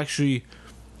who was actually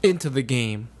into the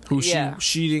game. Who Yeah.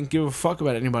 she didn't give a fuck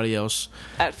about anybody else.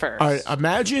 At first. All right,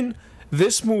 imagine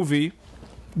this movie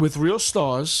with real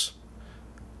stars.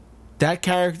 That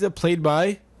character played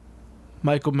by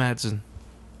Michael Madsen,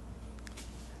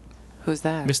 Who's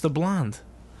that? Mr. Blonde.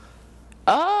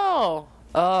 Oh.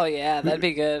 Oh, yeah, that'd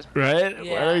be good. Right?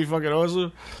 Yeah. Very fucking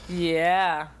awesome.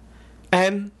 Yeah.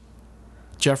 And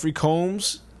Jeffrey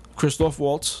Combs, Christoph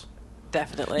Waltz.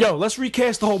 Definitely. Yo, let's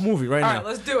recast the whole movie right All now. right,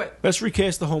 let's do it. Let's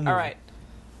recast the whole movie. All right.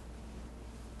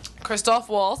 Christoph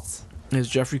Waltz Is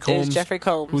Jeffrey Combs, is Jeffrey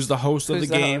Combs. who's the host of Who's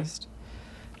the game. host?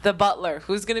 The butler.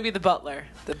 Who's going to be the butler?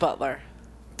 The butler.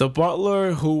 The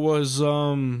butler who was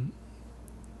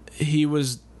he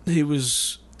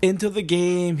was into the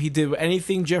game. He did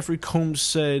anything Jeffrey Combs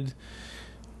said,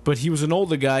 but he was an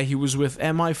older guy. He was with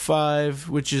MI5,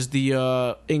 which is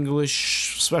the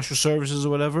English Special Services or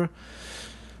whatever.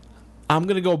 I'm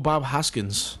gonna go Bob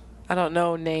Hoskins. I don't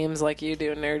know names like you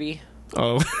do, nerdy.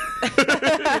 Oh,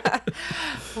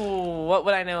 Ooh, what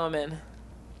would I know him in?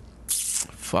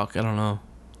 fuck, I don't know.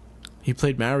 He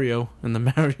played Mario in the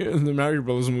Mario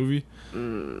Brothers movie.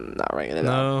 Not ringing it up.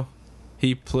 No,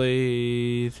 he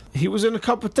played. He was in a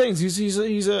couple of things.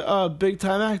 He's a big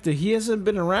time actor. He hasn't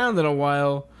been around in a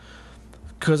while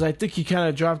because I think he kind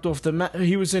of dropped off the map.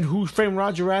 He was in Who Framed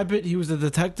Roger Rabbit. He was the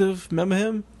detective. Remember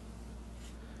him?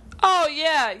 Oh,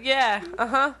 yeah.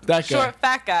 Uh-huh. That guy. Short,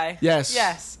 fat guy. Yes.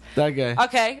 Yes. That guy.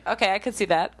 Okay, I can see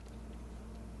that.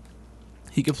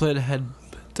 He could play the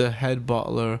head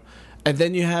butler, and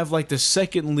then you have like the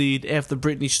second lead after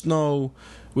Brittany Snow,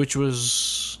 which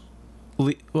was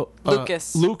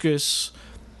Lucas. Lucas,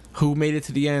 who made it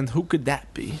to the end. Who could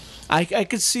that be? I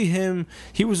could see him.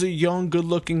 He was a young,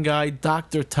 good-looking guy,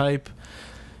 doctor type.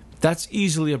 That's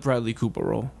easily a Bradley Cooper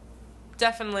role.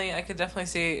 Definitely, I could definitely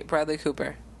see Bradley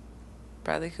Cooper.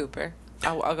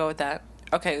 I'll go with that.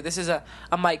 Okay, this is a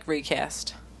Mike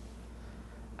recast.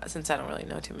 Since I don't really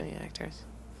know too many actors.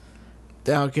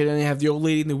 Okay, then you have the old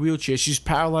lady in the wheelchair. She's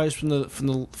paralyzed from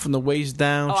the waist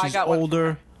down. Oh, I She's got one for older.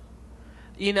 her.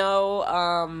 You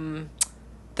know,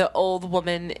 the old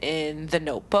woman in The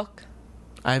Notebook?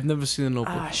 I've never seen the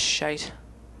Notebook. Ah, shite.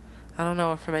 I don't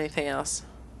know her from anything else.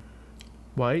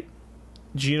 White,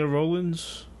 Gina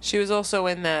Rowlands. She was also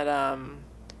in that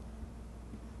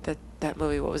that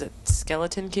movie. What was it?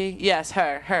 Skeleton Key. Yes,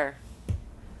 her.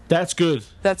 That's good.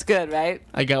 That's good, right?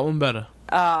 I got one better.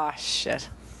 Ah, shit.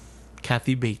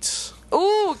 Kathy Bates.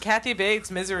 Ooh, Kathy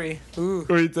Bates, Misery. Ooh,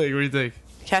 What do you think?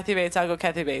 Kathy Bates. I'll go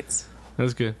Kathy Bates.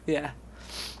 That's good. Yeah.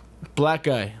 Black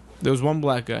guy. There was one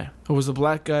black guy. It was the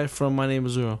black guy from My Name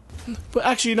Is Earl. But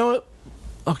actually, you know what?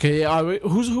 Okay, yeah. All right,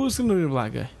 who's gonna be the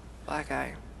black guy? Black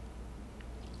guy.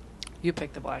 You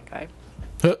picked the black guy.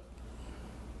 Huh.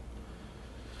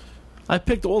 I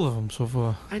picked all of them so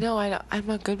far. I know. I'm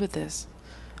not good with this.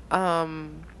 Black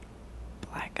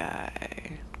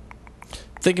guy.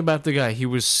 Think about the guy. He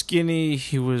was skinny.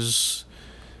 He was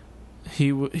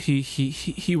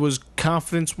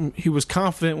confident. He was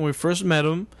confident when we first met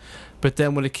him, but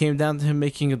then when it came down to him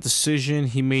making a decision,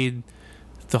 he made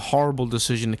the horrible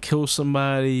decision to kill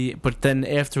somebody. But then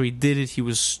after he did it, he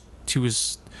was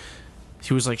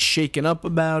like shaken up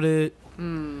about it.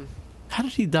 How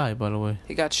did he die, by the way?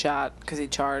 He got shot because he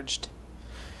charged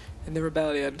in the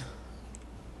rebellion.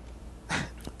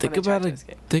 Think when they tried about to a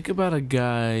escape. think about a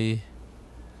guy.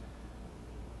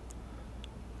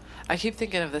 I keep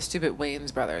thinking of the stupid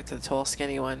Wayne's brother, the tall,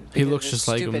 skinny one. He because of looks his just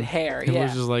like stupid him. hair. He yeah,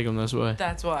 looks just like him. That's why.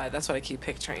 that's why. That's what I keep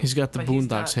picturing. He's got the But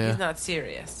Boondocks hair. He's not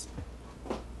serious.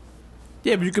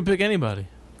 Yeah, but you could pick anybody.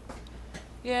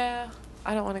 Yeah,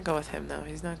 I don't want to go with him though.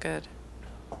 He's not good.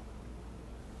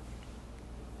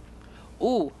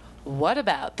 Ooh, what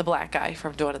about the black guy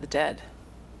from Dawn of the Dead?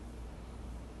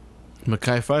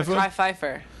 Mekhi Phifer. Mekhi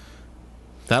Phifer.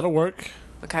 That'll work.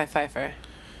 Mekhi Phifer.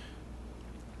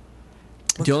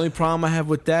 The only problem I have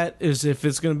with that is if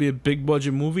it's gonna be a big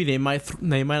budget movie, they might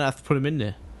not put him in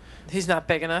there. He's not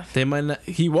big enough. They might not.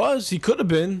 He could have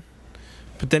been,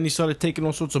 but then he started taking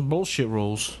all sorts of bullshit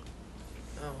roles.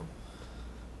 Oh.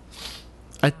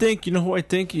 I think you know who I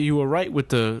think you were right with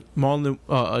the Damon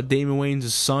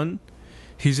Wayans' son.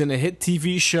 He's in a hit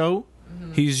TV show.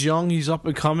 Mm-hmm. He's young. He's up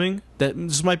and coming.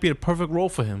 This might be a perfect role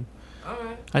for him. All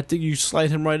right. I think you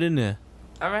slide him right in there.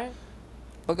 All right.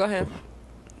 We'll go him.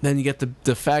 Then you get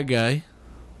the fat guy.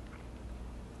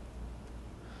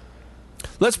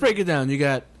 Let's break it down. You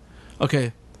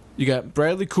got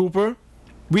Bradley Cooper.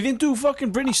 We didn't do fucking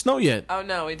Brittany Snow yet. Oh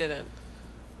no, we didn't.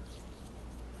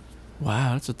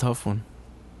 Wow, that's a tough one.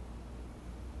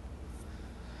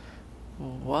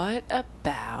 What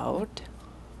about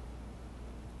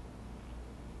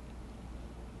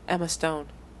Emma Stone?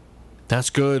 That's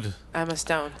good. Emma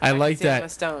Stone. I can like see that. Emma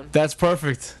Stone. That's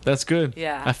perfect. That's good.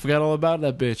 Yeah. I forgot all about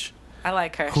that bitch. I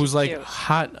like her. Who's She's like cute.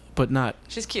 hot but not.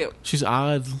 She's cute. She's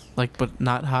odd, like but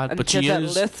not hot. And But she she has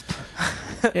is. that lisp.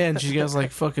 Yeah, and she has like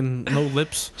fucking no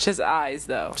lips, She has eyes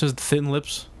though. just thin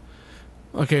lips.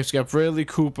 Okay, so you got Bradley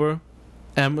Cooper,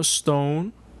 Emma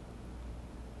Stone.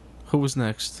 Who was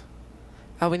next?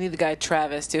 Oh, we need the guy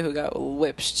Travis too, who got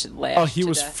whipped last. Oh, he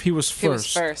was first. He was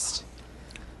first.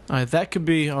 All right, that could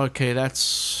be okay.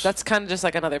 That's That's kind of just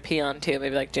like another peon too,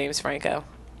 maybe like James Franco.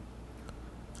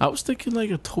 I was thinking like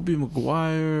a Tobey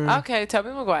Maguire. Okay, Tobey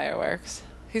Maguire works.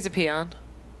 He's a peon.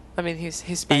 I mean, he's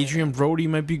Spider-Man. Adrian Brody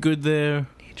might be good there.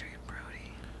 Adrian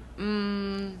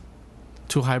Brody.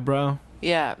 Too highbrow.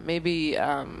 Yeah, maybe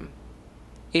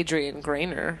Adrian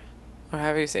Grainer, or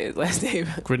however you say his last name.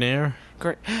 Grenier.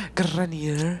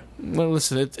 Grenier. Well,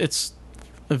 listen, it's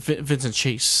Vincent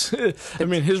Chase. I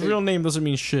mean, his real name doesn't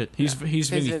mean shit. He's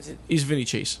Vincent. He's Vinny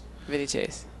Chase. Vinny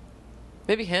Chase.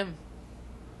 Maybe him.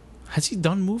 Has he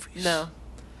done movies? No.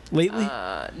 Lately?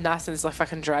 Not since like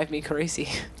fucking Drive Me Crazy.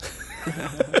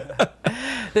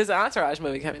 There's an Entourage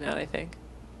movie coming out, I think.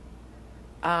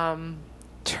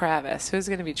 Travis. Who's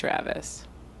gonna be Travis?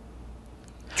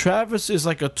 Travis is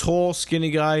like a tall,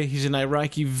 skinny guy. He's an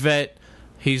Iraqi vet.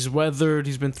 He's weathered.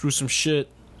 He's been through some shit.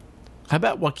 How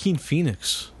about Joaquin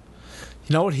Phoenix?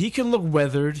 You know what? He can look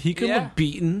weathered. He can Yeah. look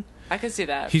beaten. I can see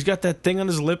that. He's got that thing on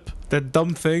his lip, that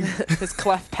dumb thing. His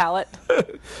cleft palate.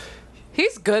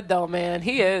 He's good though, man.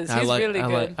 He is. He's really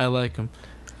good. I like him.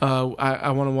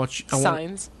 I want to watch.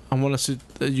 Signs. I want to see.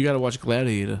 You got to watch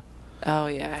Gladiator. Oh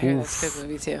yeah, I hear that's a Oof. good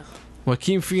movie too.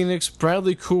 Joaquin Phoenix,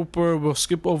 Bradley Cooper. We'll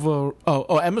skip over.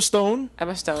 Emma Stone.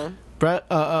 Emma Stone.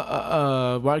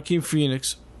 Joaquin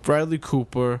Phoenix, Bradley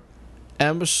Cooper,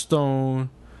 Emma Stone,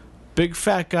 big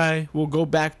fat guy. We'll go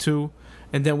back to,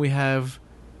 and then we have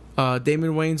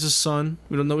Damon Wayans' son.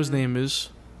 We don't know his name is.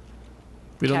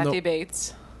 We don't Kathy know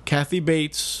Bates. Kathy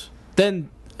Bates. Then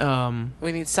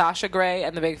We need Sasha Grey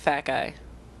and the big fat guy.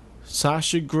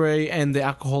 Sasha Grey and the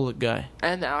alcoholic guy.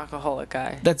 And the alcoholic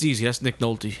guy. That's easy. That's Nick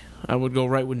Nolte. I would go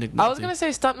right with Nick Nolte. I was gonna say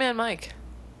Stuntman Mike.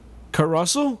 Kurt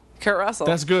Russell. Kurt Russell.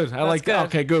 That's good. I like that.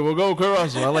 good. Okay, good. We'll go with Kurt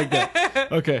Russell. I like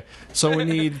that. Okay, so we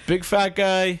need big fat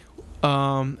guy,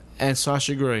 and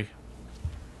Sasha Grey.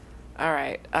 All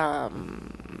right.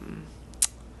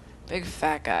 Big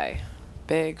fat guy.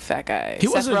 Big fat guy. He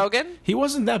Seth wasn't- Rogen? He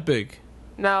wasn't that big.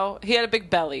 No, he had a big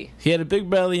belly. He had a big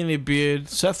belly and a beard.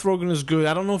 Seth Rogen is good.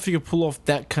 I don't know if he could pull off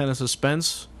that kind of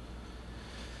suspense.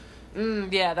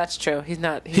 Yeah, that's true. He's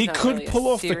not. He's He not could really pull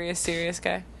a off the- serious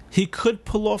guy. He could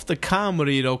pull off the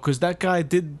comedy though, because that guy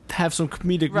did have some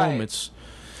comedic Right. moments.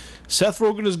 Seth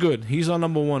Rogen is good. He's on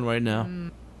number one right now.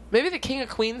 Maybe the King of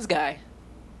Queens guy.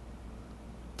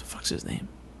 What the fuck's his name?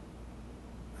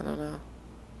 I don't know.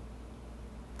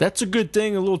 That's a good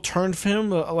thing. A little turn for him,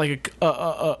 like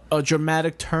a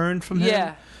dramatic turn from him.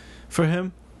 Yeah. For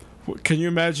him. Can you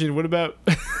imagine? What about?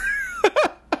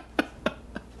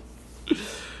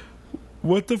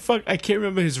 What the fuck? I can't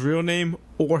remember his real name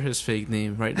or his fake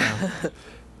name right now.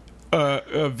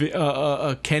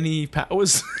 Kenny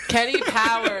Powers. Kenny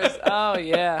Powers. Oh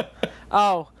yeah.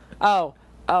 Oh.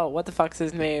 What the fuck's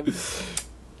his name?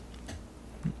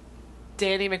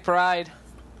 Danny McBride.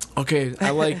 Okay,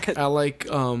 I like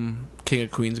King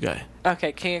of Queens guy.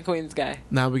 Okay, King of Queens guy.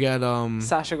 Now we got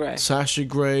Sasha Grey. Sasha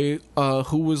Grey,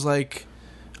 who was like,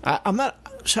 I'm not.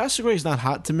 Sasha Grey's not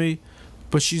hot to me,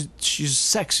 but she's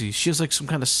sexy. She has like some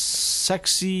kind of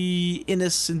sexy,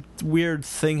 innocent, weird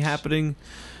thing happening.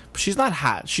 But she's not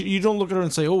hot. You don't look at her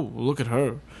and say, "Oh, look at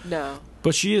her." No.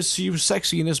 But she was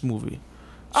sexy in this movie.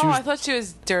 I thought she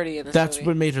was dirty in this That's movie.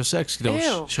 what made her sexy, though.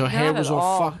 Ew, Her hair not was at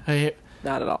all all.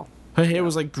 Not at all. Her hair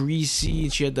was like greasy,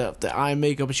 and she had the eye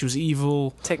makeup, and she was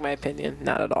evil. Take my opinion.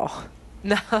 Not at all.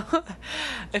 No.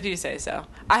 If you say so.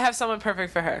 I have someone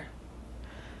perfect for her.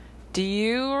 Do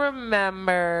you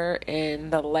remember in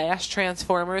the last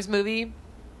Transformers movie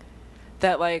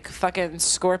that like fucking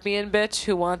scorpion bitch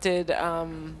who wanted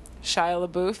Shia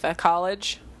LaBeouf at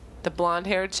college? The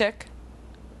blonde-haired chick?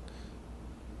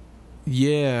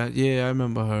 Yeah, I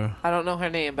remember her. I don't know her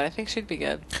name, but I think she'd be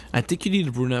good. I think you need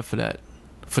a brunette for that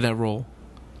role.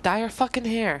 Dye her fucking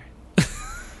hair.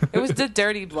 It was the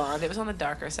dirty blonde. It was on the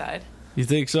darker side. You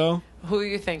think so? Who are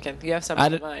you thinking? You have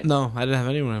something in mind. No, I didn't have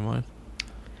anyone in mind.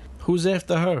 Who's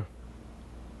after her?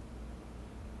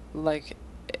 Like,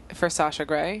 for Sasha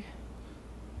Grey?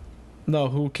 No,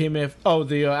 who came after? Oh,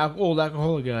 the old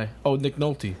alcoholic guy. Oh, Nick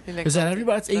Nolte. Nick Is that Nolte.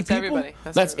 everybody? That's eight That's people. everybody.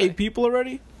 That's everybody. 8 people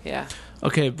already. Yeah.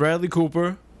 Okay, Bradley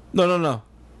Cooper. No.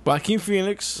 Joaquin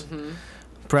Phoenix. Mm-hmm.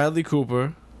 Bradley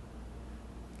Cooper.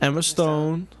 Emma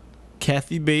Stone.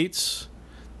 Kathy Bates.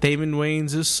 Damon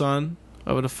Wayans' son.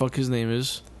 Whatever the fuck his name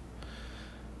is.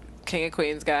 King of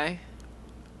Queens guy.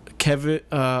 Kevin.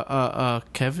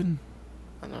 Kevin.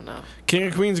 I don't know. King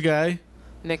of Queens guy.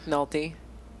 Nick Nolte.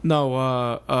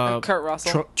 No. Kurt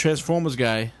Russell. Transformers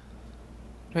guy.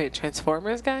 Wait,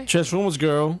 Transformers guy? Transformers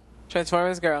girl.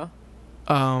 Transformers girl.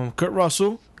 Kurt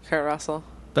Russell. Kurt Russell.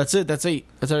 That's it. That's 8.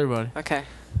 That's everybody. Okay.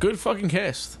 Good fucking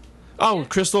cast. Oh,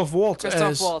 Christoph Waltz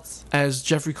Waltz. as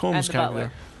Jeffrey Combs' And the character.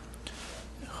 butler.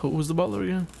 Who was the butler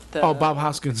again? The- Bob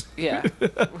Hoskins. Yeah.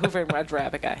 Who Framed Roger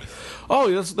Rabbit guy. Oh,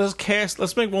 let's cast.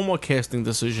 Let's make one more casting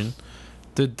decision.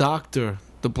 The doctor,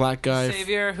 the black guy,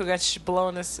 Savior who got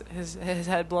blown his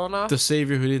head blown off. the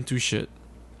savior who didn't do shit.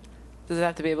 Does it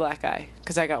have to be a black guy?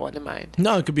 Because I got one in mind.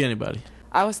 No, it could be anybody.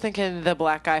 I was thinking the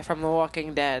black guy from The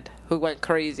Walking Dead who went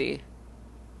crazy.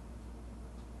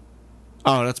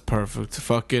 Oh, that's perfect.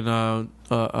 Fucking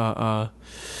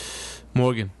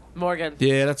Morgan. Morgan.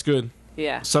 Yeah, that's good.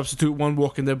 Yeah. Substitute one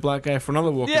Walking Dead black guy for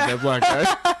another Walking Yeah. Dead black guy.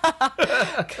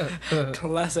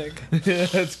 Classic. Yeah,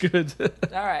 that's good.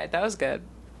 All right, that was good.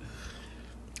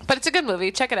 But it's a good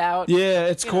movie. Check it out. Yeah,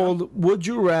 it's You called Would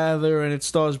You Rather, and it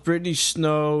stars Brittany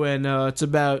Snow, and it's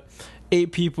about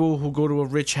 8 people who go to a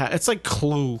rich house. It's like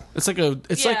Clue. It's like a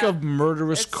Yeah.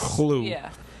 murderous It's- Clue. Yeah.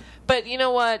 But you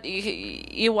know what?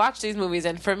 You watch these movies,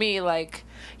 and for me, like,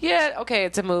 yeah, okay,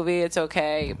 it's a movie, it's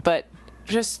okay, but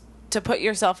just to put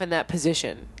yourself in that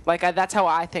position. Like, that's how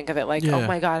I think of it. Like, Yeah. oh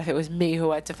my God, if it was me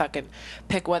who had to fucking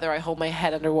pick whether I hold my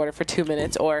head underwater for 2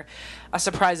 minutes or a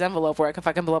surprise envelope where I could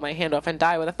fucking blow my hand off and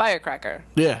die with a firecracker.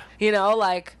 Yeah. You know,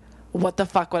 like, what the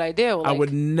fuck would I do? Like, I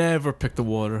would never pick the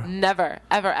water. never,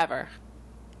 ever.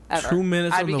 2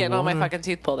 minutes I'd be getting all my underwater? fucking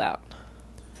teeth pulled out.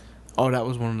 Oh, that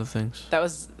was one of the things. That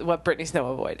was what Brittany Snow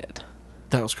avoided.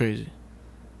 That was crazy.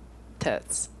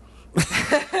 Tits.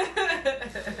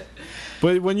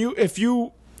 But if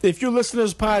you listen to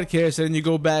this podcast and you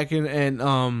go back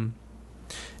and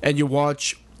you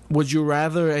watch Would You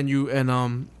Rather and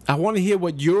I want to hear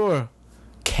what your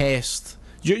cast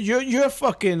your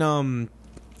fucking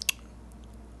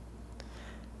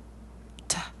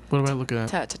what am I looking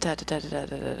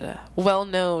at?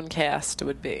 Well-known cast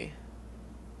would be.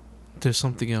 There's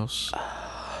something else.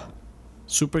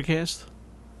 Supercast?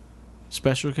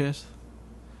 Special cast?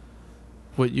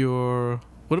 What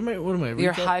am I Your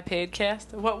recap? high-paid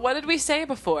cast. What did we say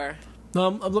before? No,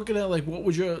 I'm looking at like what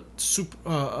was your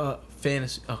super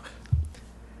fantasy? Okay.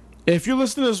 If you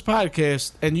listen to this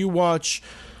podcast and you watch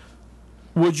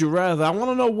Would You Rather, I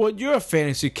want to know what your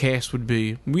fantasy cast would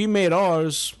be. We made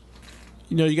ours.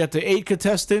 You know, you got the 8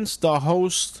 contestants, the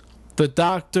host, the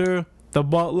doctor, the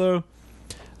butler.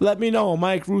 Let me know,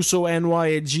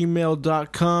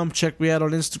 MikeRussoNY@gmail.com. Check me out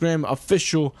on Instagram,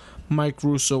 official Mike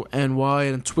Russo NY,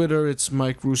 and on Twitter it's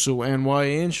Mike Russo NY.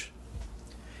 Inch.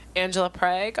 Angela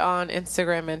Prag on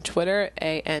Instagram and Twitter,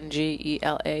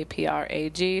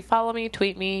 ANGELAPRAG. Follow me,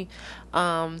 tweet me.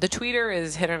 The tweeter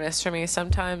is hit or miss for me.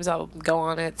 Sometimes I'll go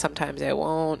on it, sometimes I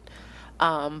won't.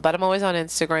 But I'm always on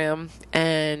Instagram,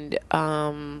 and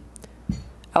I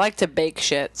like to bake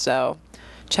shit, so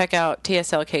check out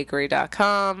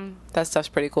tslcakery.com. That stuff's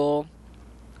pretty cool.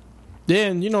 Yeah,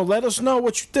 and let us know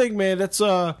what you think, man. It's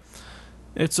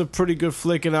a pretty good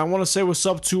flick, and I want to say what's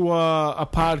up to a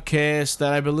podcast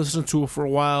that I've been listening to for a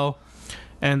while.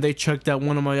 and they checked out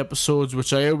one of my episodes,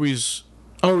 which I always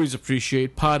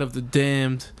appreciate. Pod of the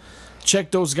Damned.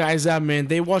 Check those guys out, man.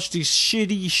 They watch these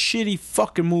shitty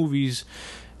fucking movies,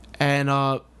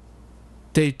 and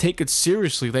they take it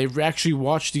seriously. They actually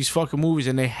watch these fucking movies,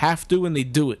 and they have to, and they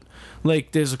do it.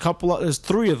 Like there's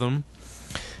three of them,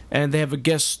 and they have a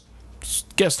guest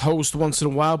host once in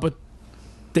a while, but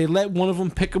they let one of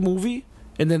them pick a movie,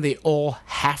 and then they all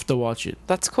have to watch it.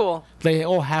 That's cool. They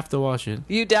all have to watch it.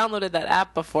 You downloaded that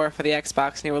app before for the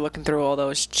Xbox, and you were looking through all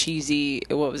those cheesy,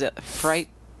 what was it, Fright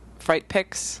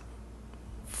Picks?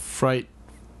 Fright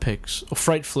Flicks.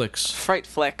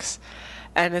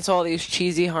 And it's all these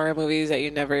cheesy horror movies that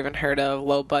you never even heard of,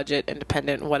 low budget,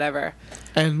 independent, whatever.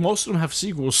 And most of them have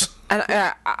sequels. And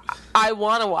I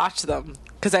want to watch them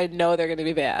because I know they're going to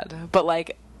be bad. But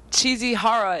like cheesy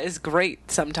horror is great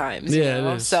sometimes. Yeah, you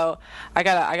know? it is. So I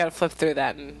gotta flip through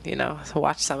that and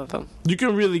watch some of them. You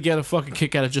can really get a fucking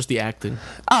kick out of just the acting.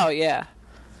 Oh yeah,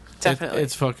 definitely.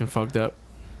 It's fucking fucked up.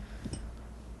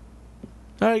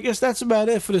 All right, I guess that's about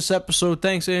it for this episode.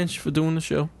 Thanks, Ange, for doing the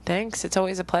show. Thanks. It's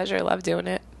always a pleasure. I love doing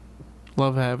it.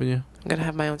 Love having you. I'm gonna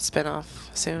have my own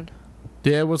spin-off soon.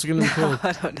 Yeah, what's it gonna be called?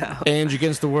 I don't know. Ange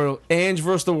against the world. Ange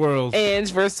versus the world.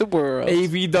 Ange versus the world.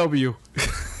 AVW.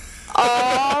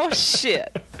 Oh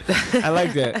shit! I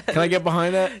like that. Can I get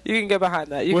behind that? You can get behind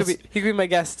that. You could be my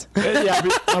guest. Yeah,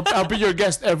 I'll be your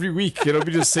guest every week. It'll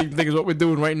be the same thing as what we're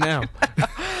doing right now.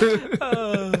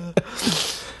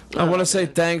 I want to say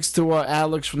thanks to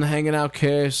Alex from the Hanging Out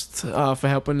Cast for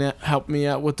helping me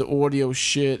out with the audio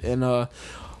shit, and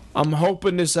I'm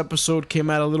hoping this episode came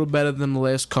out a little better than the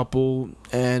last couple,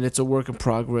 and it's a work in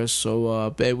progress.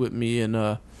 So bear with me, and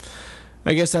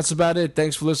I guess that's about it.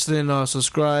 Thanks for listening.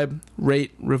 Subscribe,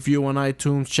 rate, review on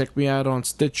iTunes. Check me out on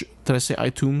Stitcher. Did I say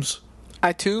iTunes?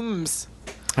 iTunes.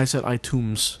 I said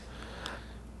iTunes.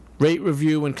 Rate,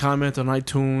 review, and comment on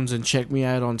iTunes, and check me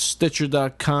out on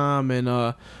Stitcher.com and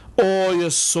all your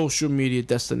social media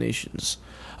destinations.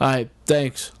 All right,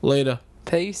 thanks. Later.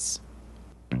 Peace.